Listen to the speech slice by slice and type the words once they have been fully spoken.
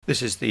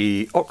This is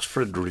the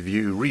Oxford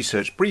Review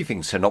Research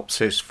Briefing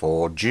Synopsis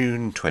for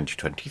June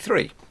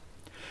 2023.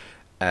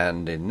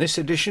 And in this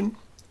edition,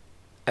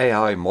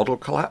 AI model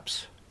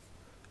collapse,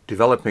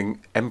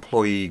 developing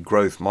employee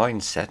growth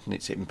mindset and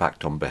its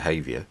impact on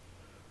behaviour,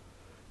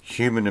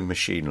 human and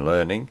machine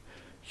learning,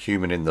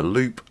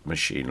 human-in-the-loop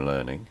machine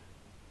learning,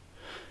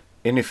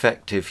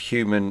 ineffective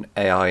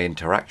human-AI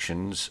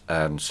interactions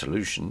and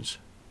solutions,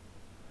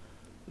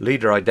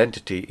 leader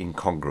identity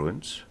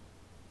incongruence,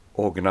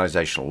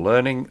 organisational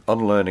learning,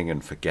 unlearning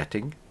and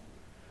forgetting,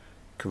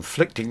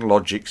 conflicting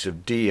logics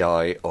of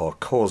DEI are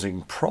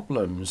causing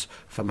problems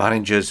for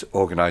managers,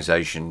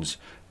 organisations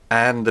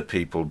and the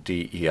people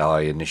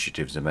DEI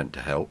initiatives are meant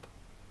to help,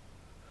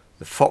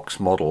 the Fox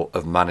model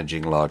of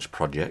managing large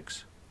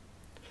projects,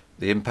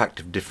 the impact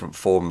of different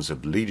forms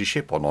of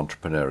leadership on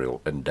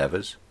entrepreneurial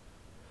endeavours,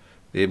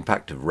 the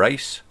impact of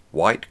race,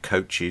 white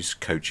coaches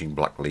coaching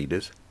black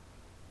leaders,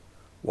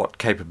 what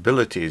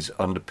capabilities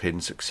underpin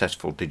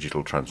successful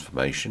digital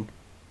transformation,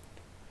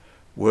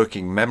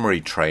 working memory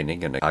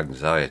training and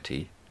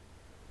anxiety,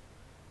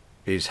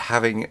 is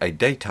having a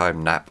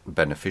daytime nap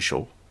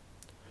beneficial,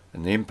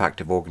 and the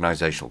impact of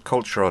organisational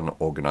culture on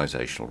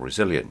organisational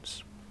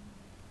resilience.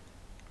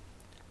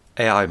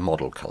 AI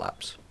model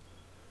collapse.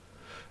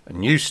 A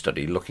new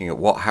study looking at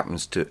what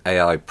happens to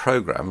AI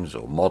programs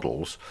or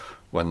models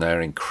when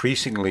they're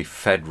increasingly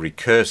fed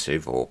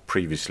recursive or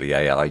previously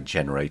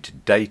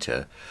AI-generated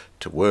data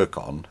to work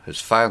on has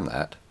found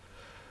that,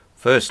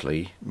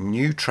 firstly,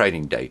 new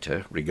training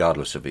data,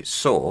 regardless of its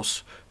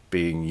source,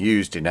 being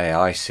used in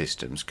AI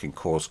systems can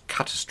cause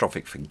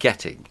catastrophic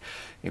forgetting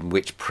in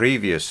which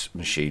previous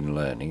machine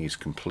learning is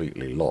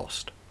completely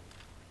lost.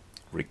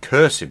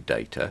 Recursive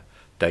data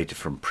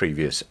from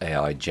previous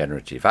AI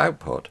generative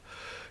output,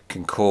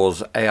 can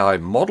cause AI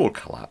model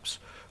collapse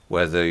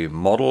where the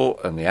model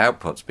and the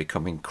outputs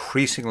become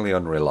increasingly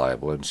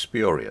unreliable and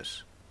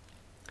spurious.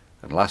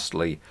 And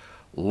lastly,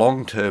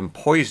 long-term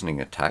poisoning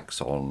attacks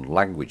on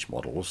language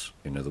models,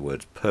 in other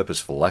words,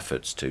 purposeful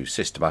efforts to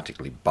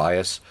systematically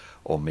bias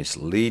or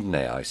mislead an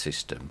AI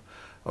system,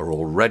 are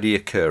already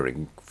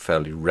occurring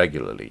fairly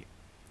regularly.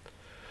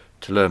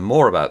 To learn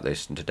more about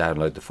this and to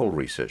download the full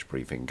research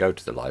briefing, go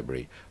to the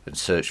library and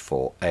search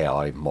for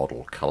AI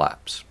model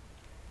collapse.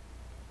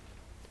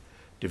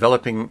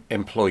 Developing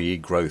employee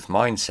growth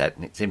mindset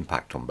and its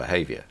impact on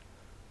behaviour.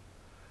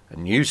 A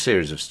new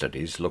series of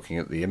studies looking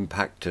at the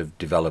impact of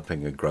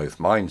developing a growth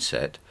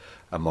mindset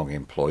among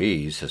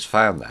employees has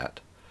found that,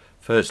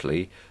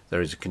 firstly,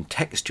 there is a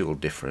contextual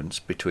difference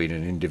between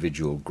an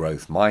individual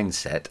growth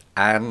mindset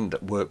and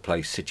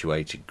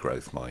workplace-situated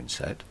growth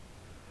mindset.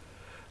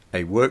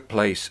 A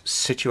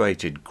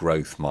workplace-situated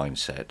growth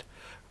mindset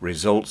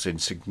results in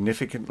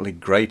significantly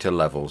greater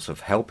levels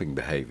of helping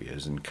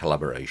behaviours and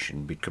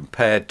collaboration be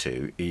compared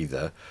to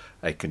either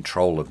a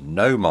control of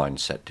no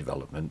mindset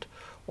development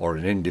or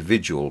an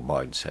individual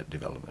mindset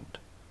development.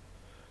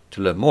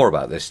 To learn more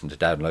about this and to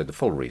download the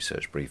full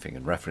research briefing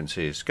and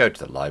references, go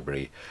to the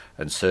library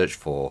and search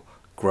for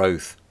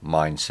Growth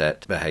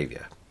Mindset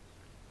Behaviour.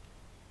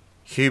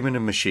 Human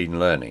and machine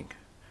learning,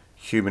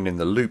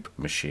 human-in-the-loop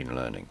machine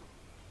learning.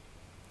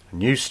 A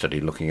new study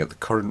looking at the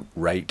current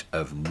rate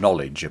of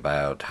knowledge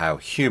about how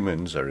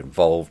humans are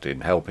involved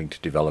in helping to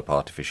develop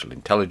artificial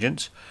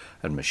intelligence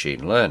and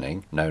machine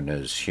learning, known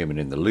as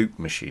human-in-the-loop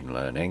machine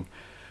learning,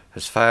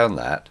 has found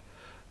that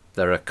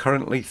there are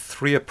currently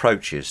three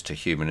approaches to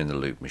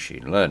human-in-the-loop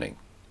machine learning.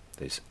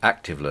 There's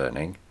active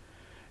learning,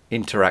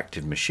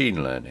 interactive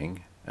machine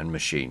learning, and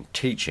machine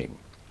teaching.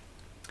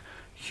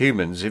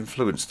 Humans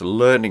influence the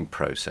learning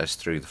process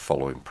through the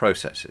following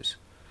processes: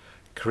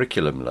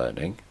 curriculum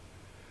learning,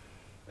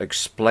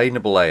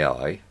 explainable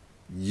AI,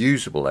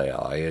 usable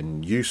AI,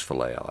 and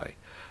useful AI,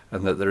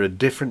 and that there are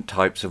different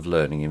types of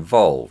learning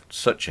involved,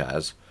 such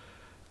as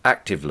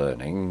active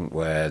learning,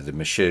 where the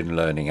machine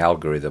learning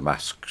algorithm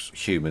asks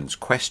humans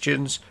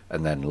questions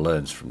and then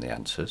learns from the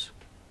answers;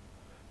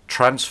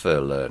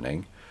 transfer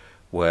learning,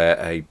 where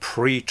a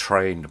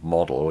pre-trained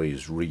model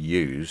is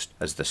reused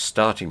as the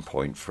starting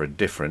point for a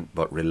different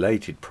but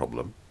related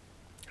problem;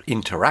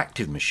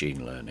 interactive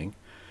machine learning,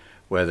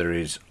 where there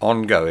is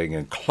ongoing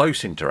and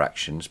close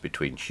interactions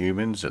between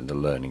humans and the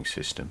learning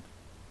system;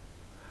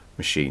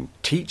 machine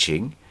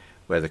teaching,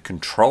 where the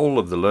control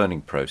of the learning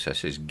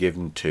process is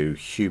given to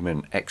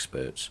human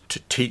experts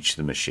to teach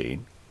the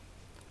machine;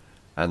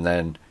 and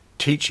then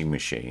teaching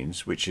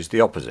machines, which is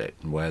the opposite,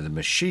 where the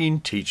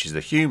machine teaches the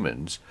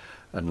humans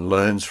and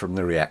learns from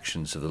the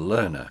reactions of the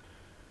learner.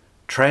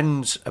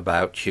 Trends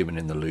about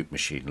human-in-the-loop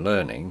machine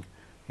learning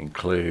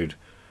include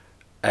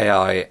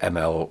AI,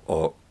 ML,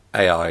 or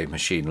AI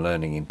machine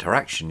learning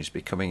interaction is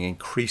becoming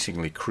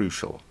increasingly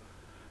crucial,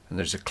 and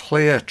there's a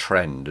clear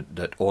trend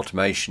that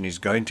automation is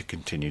going to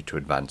continue to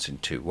advance in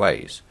two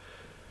ways.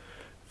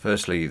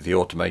 Firstly, the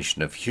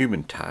automation of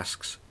human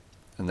tasks,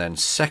 and then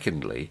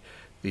secondly,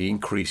 the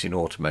increase in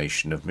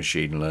automation of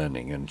machine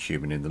learning and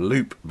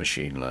human-in-the-loop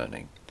machine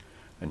learning.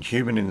 And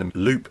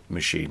human-in-the-loop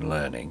machine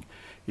learning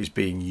is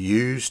being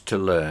used to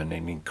learn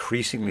in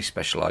increasingly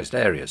specialised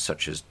areas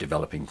such as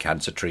developing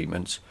cancer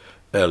treatments,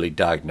 early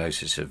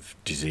diagnosis of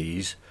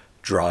disease,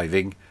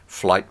 driving,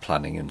 flight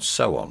planning and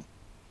so on.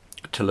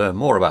 To learn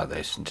more about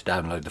this and to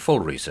download the full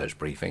research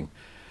briefing,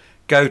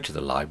 go to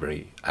the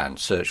library and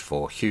search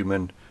for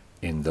Human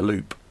in the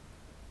Loop.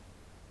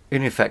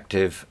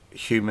 Ineffective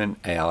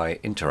Human-AI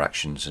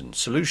Interactions and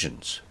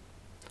Solutions.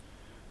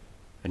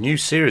 A new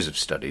series of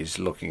studies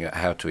looking at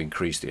how to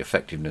increase the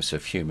effectiveness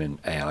of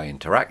human-AI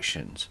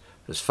interactions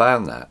has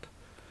found that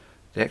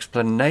the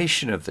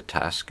explanation of the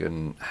task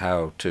and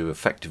how to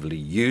effectively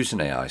use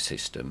an AI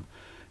system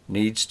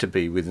needs to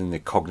be within the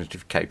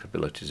cognitive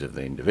capabilities of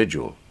the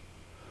individual.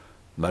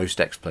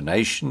 Most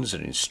explanations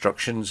and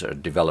instructions are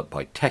developed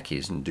by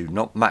techies and do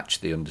not match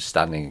the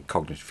understanding and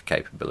cognitive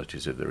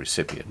capabilities of the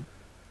recipient.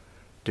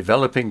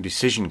 Developing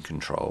decision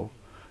control,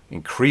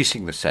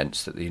 increasing the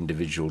sense that the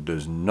individual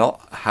does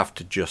not have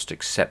to just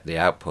accept the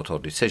output or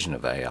decision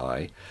of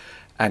AI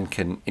and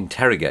can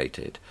interrogate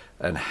it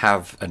and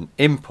have an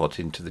input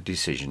into the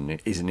decision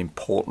is an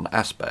important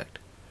aspect.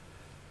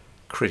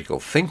 Critical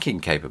thinking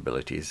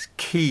capability is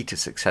key to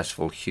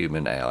successful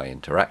human-AI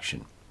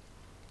interaction.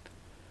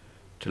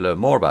 To learn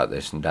more about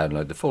this and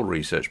download the full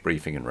research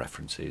briefing and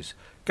references,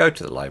 go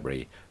to the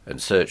library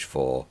and search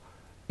for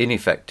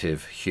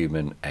Ineffective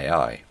Human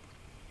AI.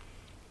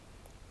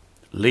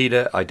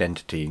 Leader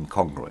Identity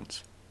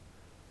Incongruence.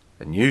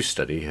 A new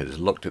study has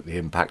looked at the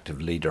impact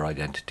of leader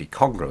identity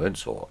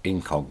congruence or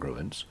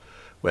incongruence,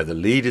 where the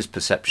leader's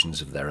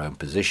perceptions of their own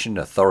position,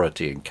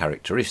 authority and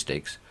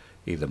characteristics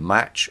either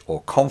match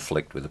or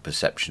conflict with the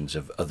perceptions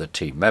of other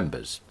team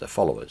members, the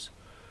followers.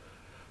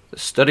 The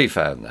study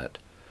found that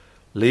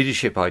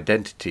leadership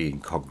identity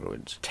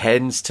incongruence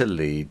tends to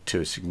lead to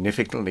a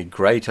significantly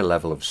greater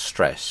level of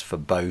stress for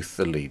both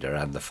the leader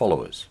and the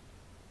followers.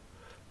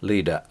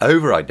 Leader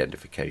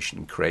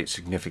over-identification creates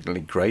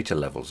significantly greater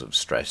levels of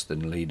stress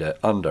than leader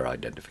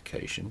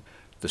under-identification.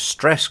 The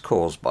stress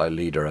caused by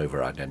leader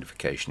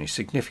over-identification is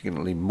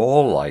significantly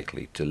more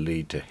likely to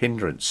lead to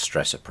hindrance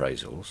stress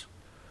appraisals,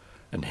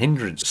 and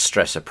hindrance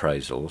stress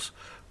appraisals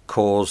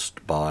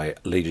caused by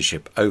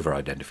leadership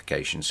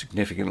over-identification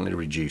significantly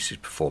reduces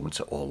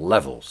performance at all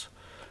levels.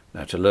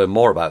 Now, to learn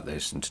more about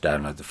this and to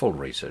download the full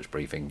research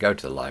briefing, go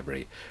to the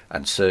library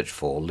and search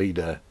for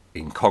leader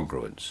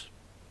incongruence.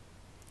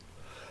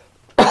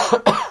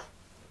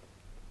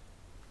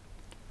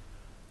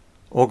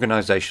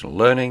 Organisational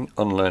learning,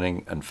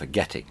 unlearning and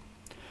forgetting.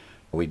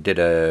 We did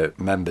a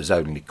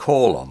members-only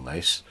call on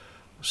this,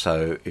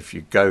 so if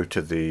you go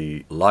to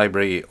the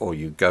library or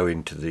you go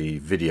into the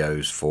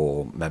videos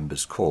for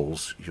members'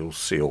 calls, you'll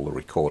see all the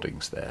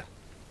recordings there.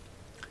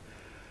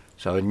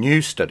 So a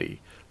new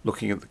study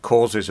looking at the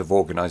causes of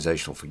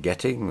organisational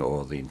forgetting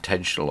or the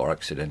intentional or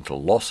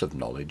accidental loss of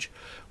knowledge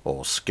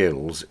or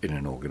skills in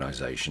an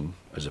organisation,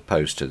 as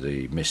opposed to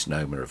the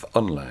misnomer of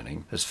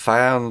unlearning, has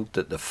found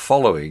that the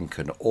following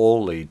can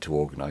all lead to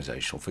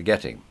organisational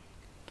forgetting.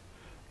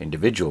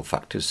 Individual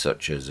factors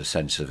such as a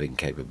sense of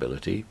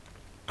incapability,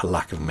 a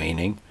lack of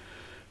meaning,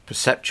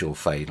 perceptual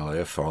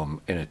failure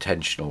from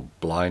inattentional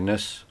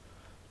blindness,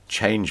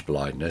 change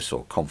blindness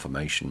or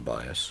confirmation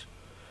bias,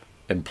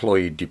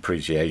 employee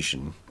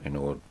depreciation,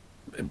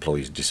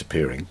 employees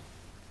disappearing,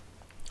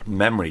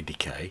 memory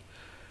decay,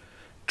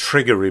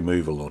 trigger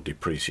removal or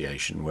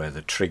depreciation, where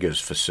the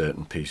triggers for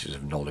certain pieces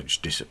of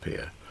knowledge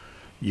disappear,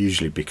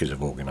 usually because of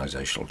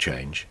organisational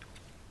change,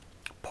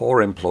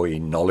 poor employee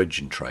knowledge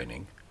and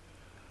training,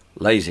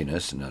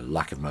 laziness and a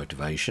lack of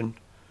motivation,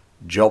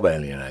 job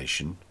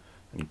alienation,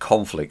 and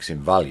conflicts in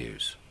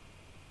values.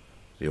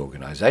 The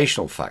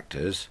organisational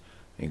factors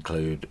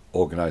include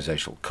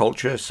organisational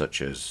culture,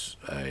 such as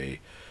a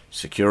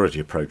security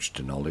approach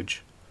to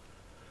knowledge,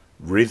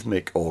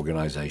 rhythmic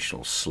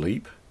organisational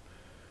sleep,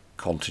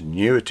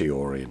 continuity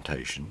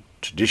orientation,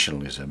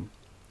 traditionalism,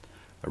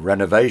 a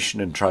renovation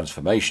and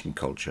transformation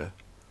culture,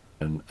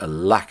 and a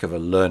lack of a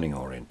learning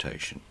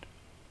orientation.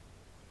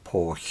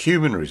 Poor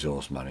human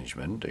resource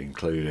management,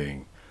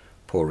 including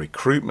poor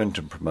recruitment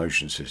and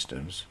promotion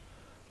systems,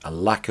 a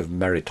lack of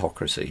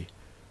meritocracy,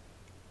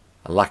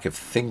 a lack of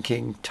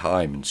thinking,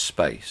 time and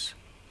space.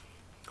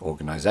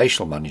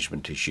 Organisational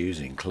management issues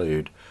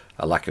include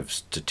a lack of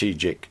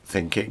strategic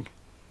thinking,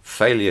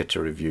 failure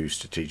to review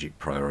strategic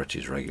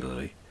priorities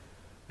regularly,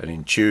 and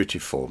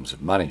intuitive forms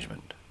of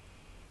management.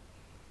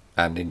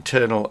 And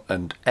internal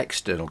and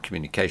external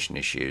communication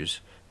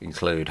issues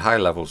include high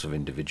levels of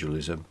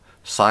individualism,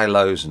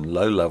 silos and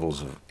low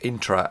levels of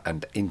intra-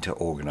 and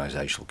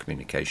inter-organisational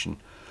communication,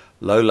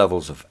 low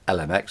levels of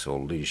LMX or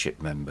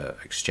leadership member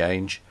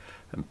exchange,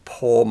 and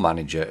poor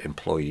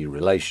manager-employee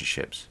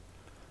relationships,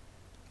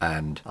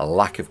 and a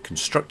lack of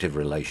constructive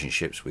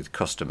relationships with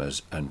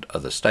customers and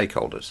other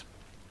stakeholders,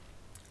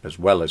 as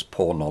well as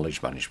poor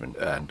knowledge management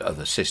and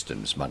other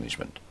systems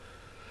management.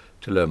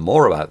 To learn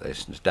more about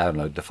this and to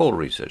download the full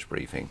research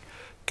briefing,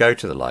 go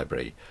to the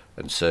library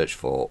and search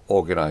for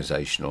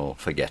organisational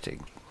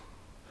forgetting.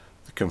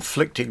 The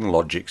conflicting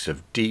logics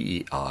of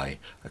DEI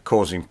are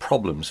causing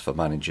problems for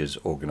managers,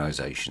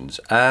 organisations,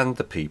 and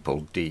the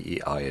people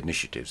DEI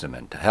initiatives are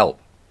meant to help.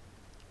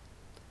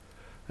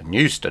 A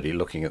new study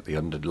looking at the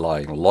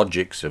underlying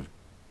logics of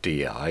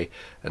DEI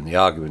and the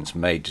arguments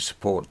made to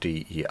support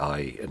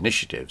DEI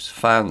initiatives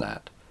found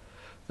that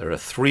there are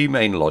three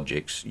main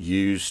logics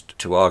used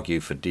to argue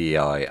for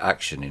DEI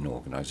action in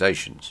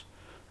organisations.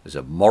 There's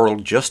a moral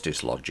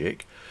justice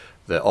logic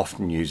that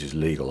often uses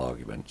legal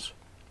arguments,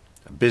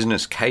 a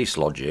business case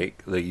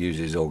logic that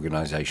uses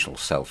organisational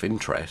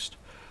self-interest,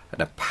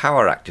 and a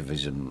power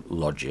activism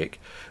logic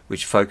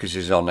which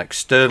focuses on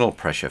external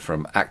pressure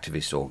from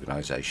activist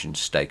organisations,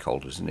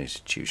 stakeholders and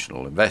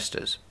institutional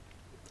investors.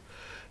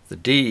 The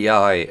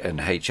DEI and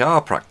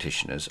HR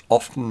practitioners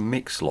often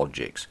mix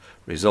logics,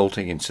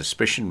 resulting in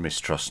suspicion,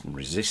 mistrust and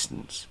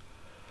resistance.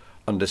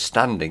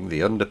 Understanding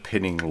the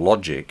underpinning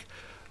logic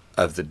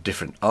of the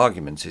different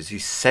arguments is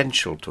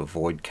essential to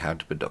avoid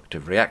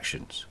counterproductive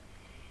reactions.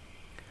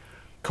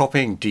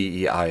 Copying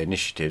DEI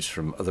initiatives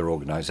from other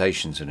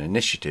organisations and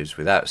initiatives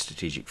without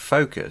strategic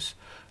focus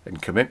and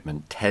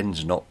commitment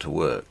tends not to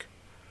work,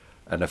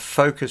 and a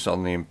focus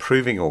on the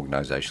improving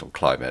organisational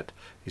climate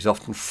is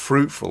often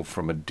fruitful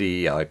from a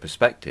DEI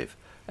perspective,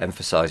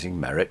 emphasising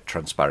merit,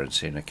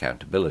 transparency and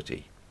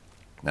accountability.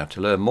 Now,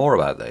 to learn more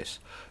about this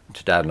and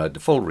to download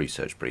the full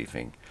research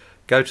briefing,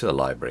 go to the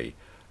library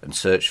and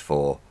search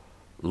for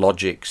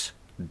Logics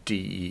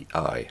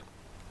DEI.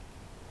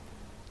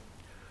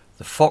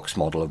 The Fox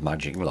model of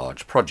managing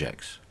large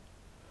projects.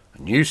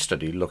 A new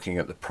study looking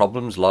at the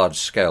problems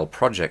large-scale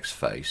projects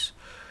face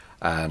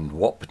and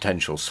what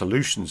potential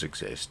solutions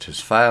exist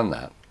has found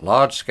that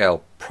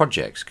large-scale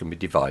projects can be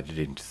divided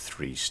into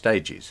three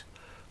stages: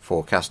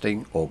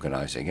 forecasting,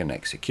 organising and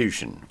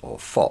execution, or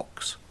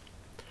FOX.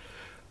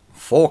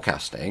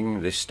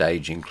 Forecasting, this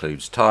stage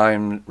includes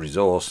time,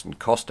 resource and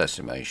cost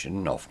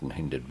estimation, often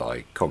hindered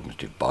by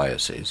cognitive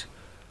biases.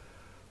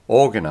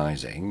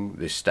 Organising,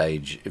 this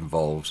stage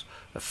involves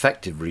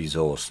effective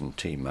resource and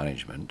team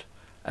management.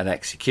 And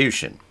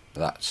execution,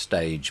 that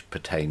stage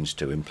pertains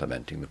to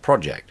implementing the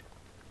project.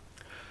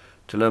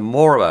 To learn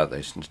more about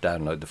this and to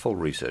download the full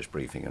research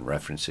briefing and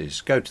references,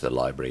 go to the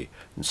library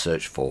and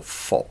search for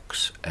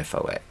FOX,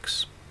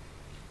 F-O-X.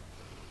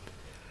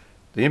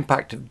 The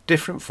impact of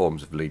different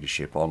forms of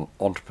leadership on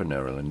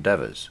entrepreneurial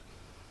endeavours.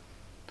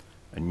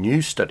 A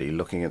new study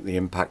looking at the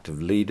impact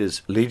of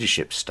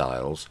leadership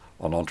styles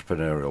on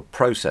entrepreneurial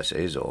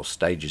processes or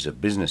stages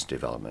of business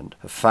development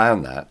have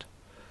found that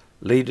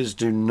leaders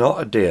do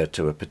not adhere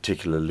to a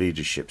particular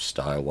leadership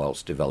style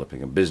whilst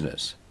developing a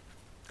business,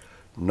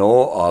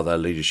 nor are their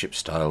leadership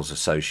styles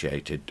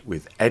associated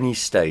with any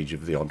stage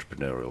of the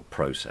entrepreneurial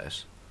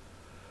process.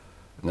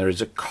 And there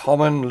is a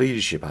common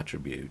leadership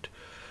attribute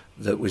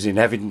that was in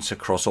evidence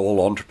across all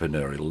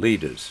entrepreneurial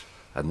leaders,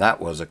 and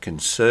that was a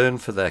concern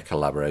for their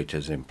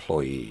collaborators,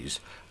 employees,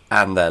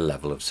 and their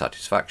level of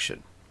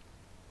satisfaction.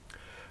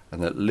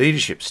 And that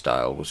leadership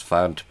style was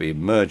found to be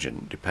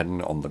emergent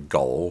depending on the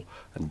goal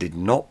and did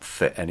not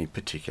fit any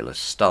particular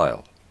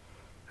style.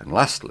 And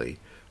lastly,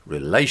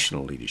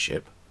 relational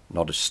leadership,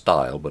 not a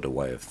style but a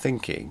way of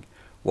thinking,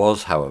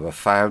 was, however,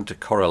 found to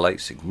correlate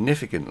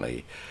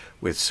significantly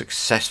with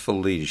successful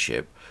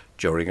leadership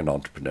during an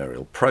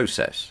entrepreneurial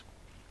process.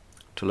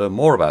 To learn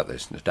more about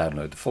this and to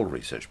download the full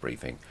research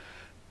briefing,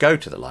 go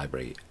to the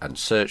library and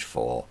search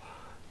for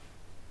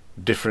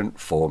different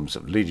forms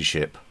of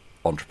leadership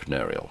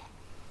entrepreneurial.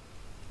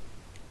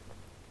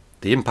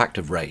 The impact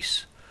of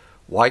race.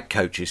 White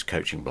coaches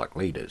coaching black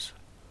leaders.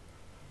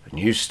 A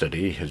new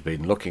study has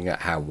been looking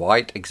at how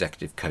white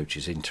executive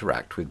coaches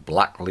interact with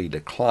black leader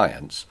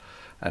clients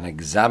and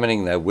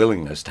examining their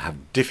willingness to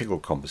have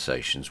difficult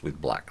conversations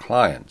with black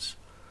clients.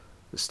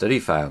 The study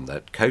found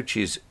that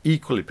coaches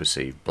equally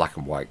perceive black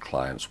and white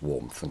clients'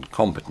 warmth and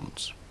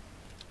competence.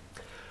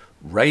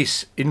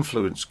 Race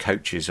influenced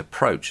coaches'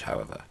 approach,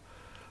 however.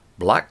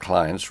 Black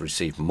clients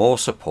receive more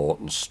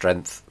support and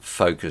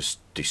strength-focused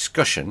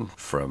discussion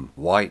from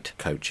white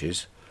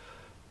coaches,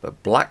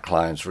 but black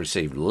clients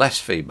receive less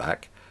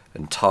feedback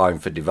and time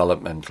for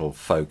developmental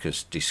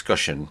focused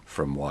discussion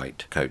from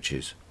white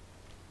coaches.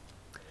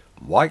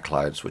 White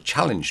clients were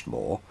challenged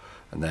more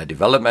and their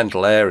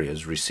developmental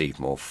areas received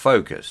more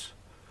focus.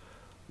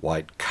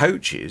 White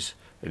coaches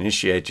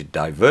initiated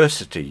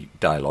diversity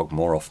dialogue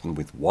more often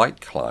with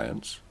white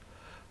clients,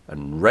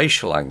 and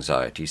racial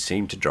anxiety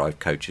seemed to drive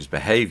coaches'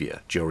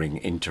 behaviour during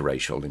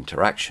interracial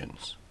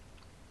interactions.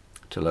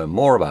 To learn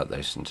more about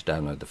this and to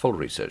download the full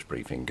research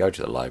briefing, go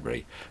to the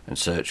library and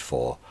search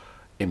for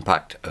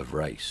Impact of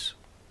Race.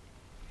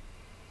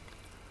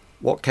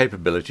 What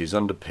capabilities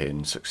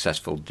underpin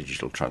successful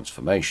digital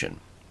transformation?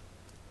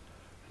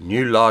 A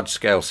new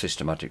large-scale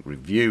systematic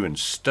review and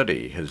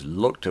study has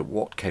looked at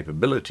what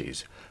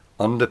capabilities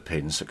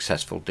underpin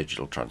successful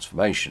digital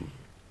transformation.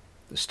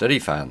 The study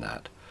found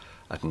that,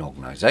 at an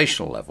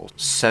organisational level,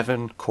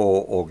 7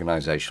 core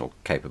organisational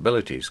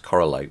capabilities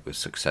correlate with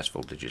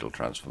successful digital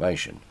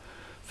transformation.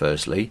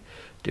 Firstly,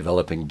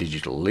 developing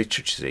digital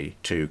literacy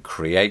to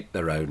create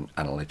their own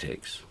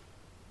analytics.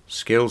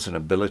 skills and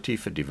ability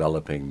for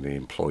developing the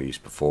employee's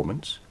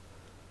performance,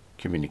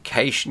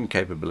 communication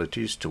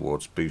capabilities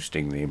towards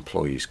boosting the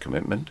employee's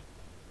commitment,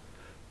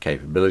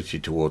 capability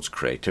towards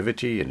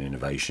creativity and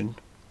innovation,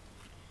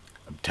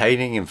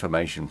 obtaining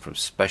information from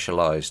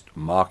specialized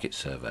market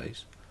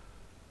surveys,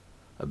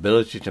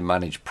 ability to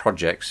manage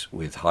projects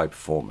with high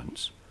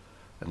performance,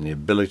 and the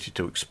ability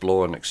to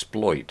explore and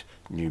exploit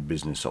new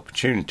business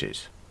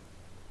opportunities.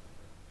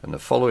 And the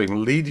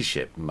following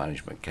leadership and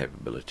management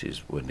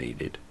capabilities were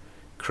needed: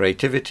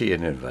 creativity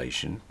and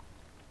innovation,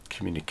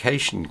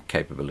 communication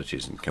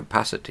capabilities and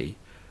capacity,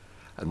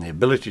 and the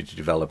ability to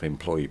develop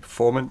employee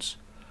performance,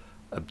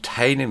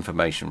 obtain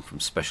information from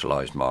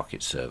specialized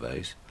market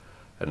surveys,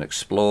 and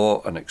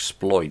explore and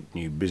exploit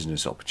new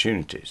business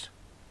opportunities.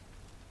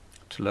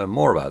 To learn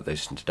more about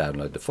this and to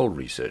download the full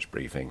research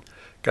briefing,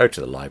 go to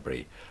the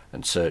library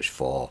and search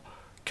for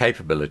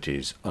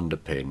Capabilities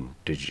Underpin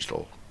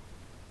Digital.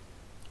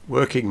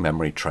 Working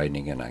memory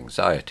training and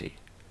anxiety.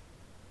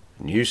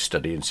 A new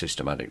study and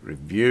systematic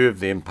review of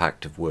the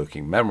impact of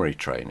working memory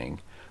training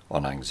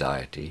on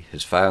anxiety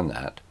has found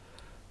that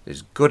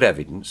there's good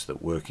evidence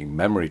that working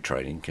memory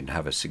training can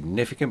have a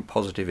significant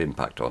positive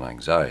impact on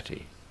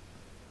anxiety.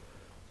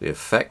 The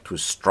effect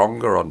was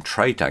stronger on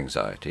trait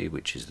anxiety,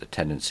 which is the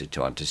tendency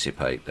to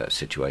anticipate that a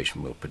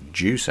situation will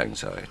produce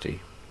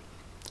anxiety.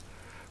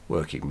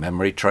 Working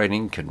memory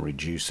training can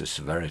reduce the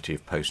severity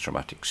of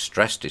post-traumatic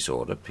stress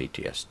disorder,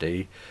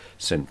 PTSD,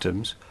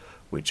 symptoms,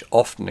 which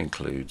often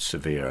include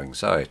severe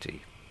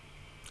anxiety.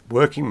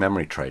 Working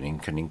memory training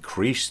can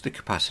increase the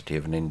capacity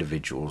of an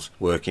individual's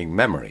working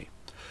memory,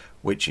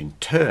 which in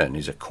turn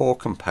is a core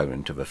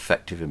component of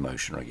effective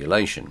emotion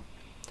regulation.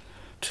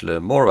 To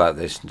learn more about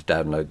this and to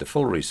download the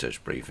full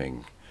research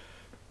briefing,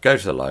 go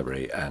to the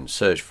library and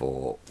search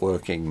for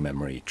Working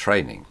Memory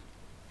Training.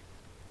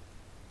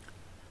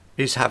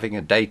 Is having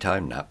a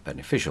daytime nap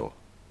beneficial?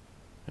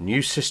 A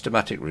new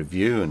systematic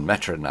review and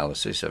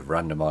meta-analysis of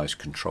randomized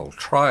controlled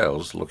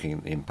trials looking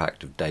at the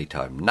impact of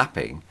daytime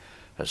napping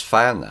has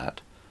found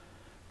that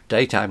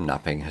daytime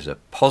napping has a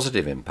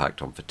positive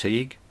impact on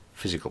fatigue,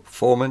 physical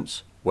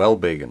performance,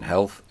 well-being and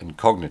health, and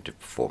cognitive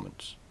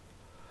performance.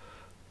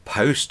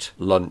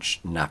 Post-lunch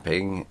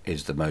napping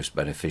is the most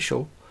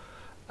beneficial,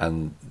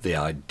 and the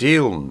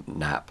ideal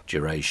nap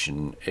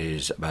duration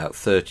is about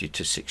 30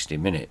 to 60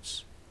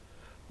 minutes.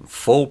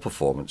 Full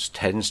performance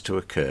tends to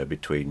occur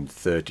between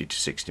 30 to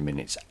 60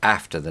 minutes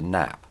after the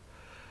nap.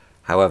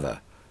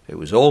 However, it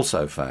was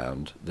also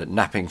found that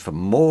napping for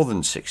more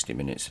than 60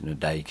 minutes in a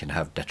day can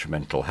have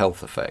detrimental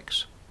health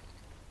effects.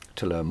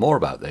 To learn more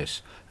about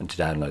this and to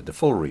download the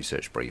full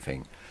research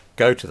briefing,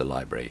 go to the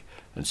library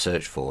and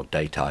search for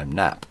Daytime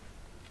Nap.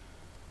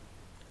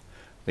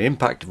 The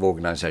impact of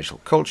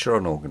organisational culture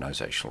on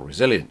organisational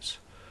resilience.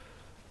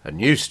 A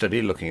new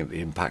study looking at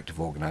the impact of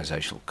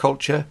organisational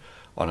culture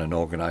on an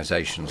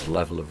organisation's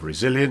level of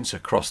resilience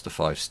across the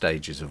 5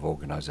 stages of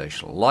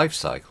organisational life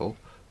cycle,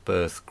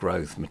 birth,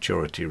 growth,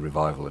 maturity,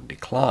 revival and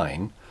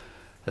decline,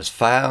 has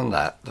found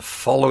that the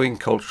following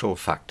cultural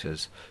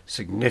factors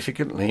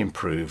significantly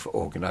improve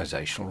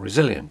organisational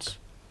resilience.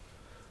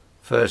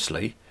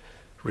 Firstly,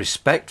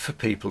 respect for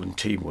people and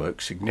teamwork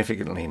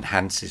significantly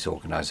enhances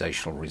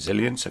organisational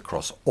resilience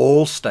across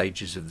all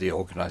stages of the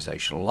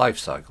organisational life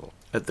cycle.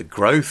 At the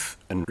growth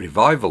and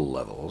revival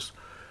levels,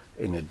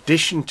 in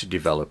addition to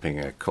developing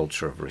a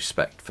culture of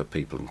respect for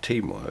people and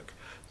teamwork,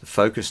 the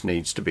focus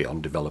needs to be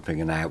on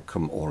developing an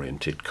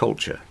outcome-oriented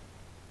culture.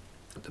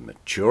 At the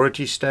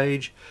maturity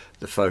stage,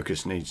 the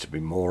focus needs to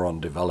be more on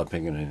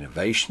developing an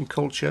innovation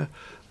culture,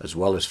 as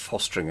well as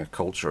fostering a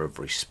culture of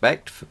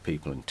respect for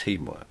people and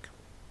teamwork.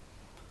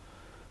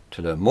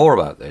 To learn more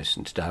about this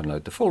and to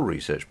download the full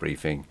research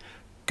briefing,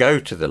 go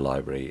to the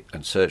library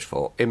and search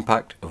for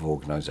Impact of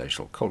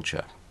Organisational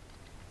Culture.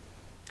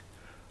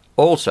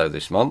 Also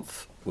this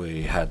month,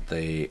 we had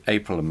the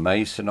April and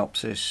May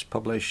synopsis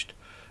published,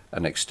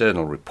 an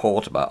external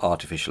report about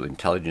artificial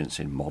intelligence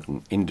in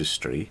modern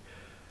industry,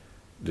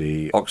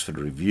 the Oxford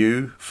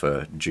Review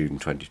for June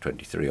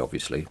 2023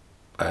 obviously,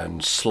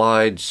 and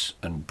slides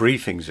and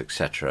briefings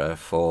etc.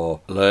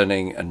 for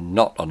learning and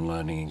not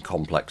unlearning in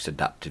complex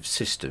adaptive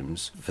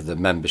systems for the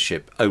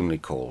membership only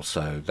call,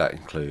 so that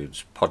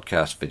includes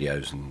podcast,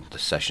 videos and the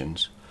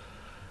sessions.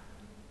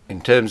 In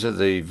terms of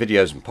the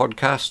videos and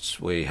podcasts,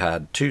 we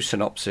had 2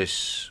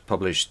 synopsis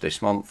published this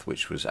month,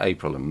 which was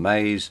April and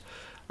May's,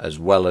 as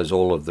well as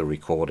all of the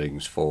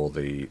recordings for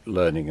the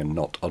learning and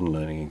not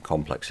unlearning in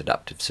complex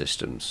adaptive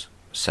systems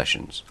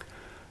sessions.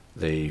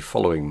 The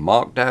following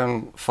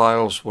markdown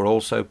files were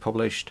also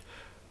published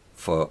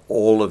for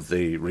all of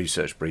the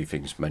research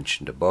briefings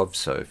mentioned above.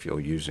 So if you're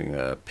using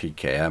a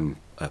PKM,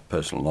 a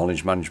personal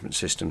knowledge management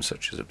system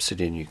such as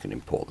Obsidian, you can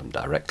import them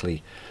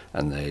directly,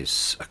 and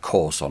there's a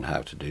course on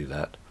how to do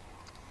that.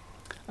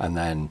 And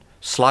then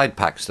slide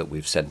packs that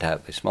we've sent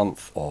out this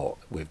month, or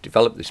we've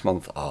developed this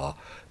month, are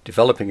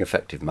developing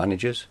effective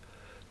managers,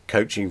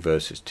 coaching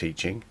versus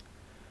teaching,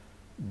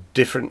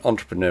 different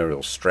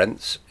entrepreneurial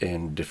strengths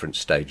in different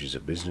stages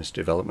of business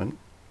development,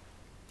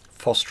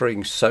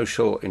 fostering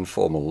social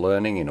informal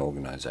learning in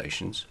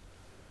organisations,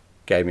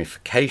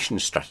 gamification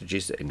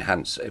strategies that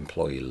enhance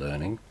employee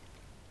learning,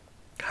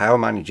 how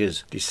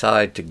managers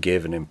decide to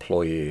give an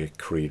employee a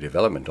career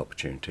development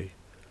opportunity,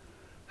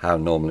 how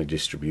normally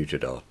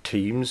distributed are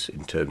teams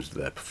in terms of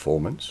their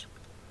performance,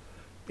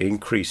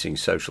 increasing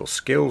social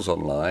skills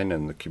online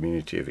and the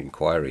community of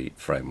inquiry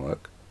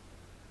framework,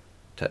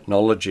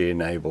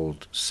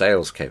 technology-enabled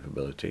sales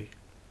capability,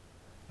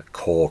 a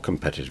core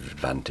competitive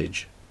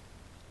advantage,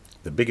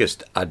 the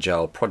biggest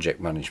agile project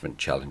management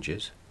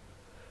challenges,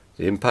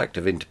 the impact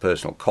of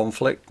interpersonal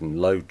conflict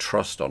and low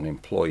trust on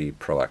employee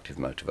proactive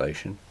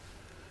motivation,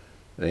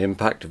 the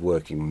impact of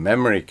working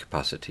memory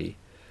capacity,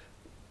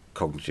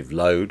 cognitive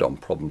load on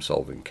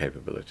problem-solving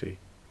capability,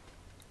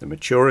 the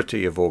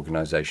maturity of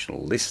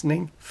organisational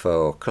listening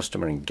for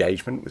customer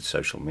engagement with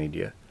social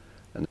media,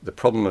 and the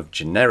problem of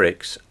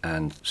generics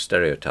and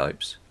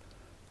stereotypes,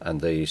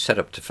 and the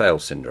set-up-to-fail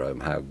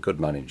syndrome, how good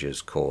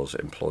managers cause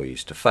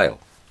employees to fail.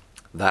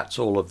 That's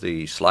all of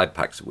the slide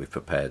packs that we've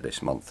prepared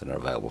this month and are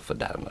available for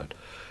download.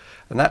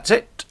 And that's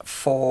it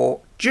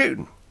for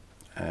June.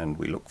 And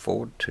we look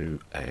forward to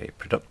a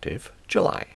productive July.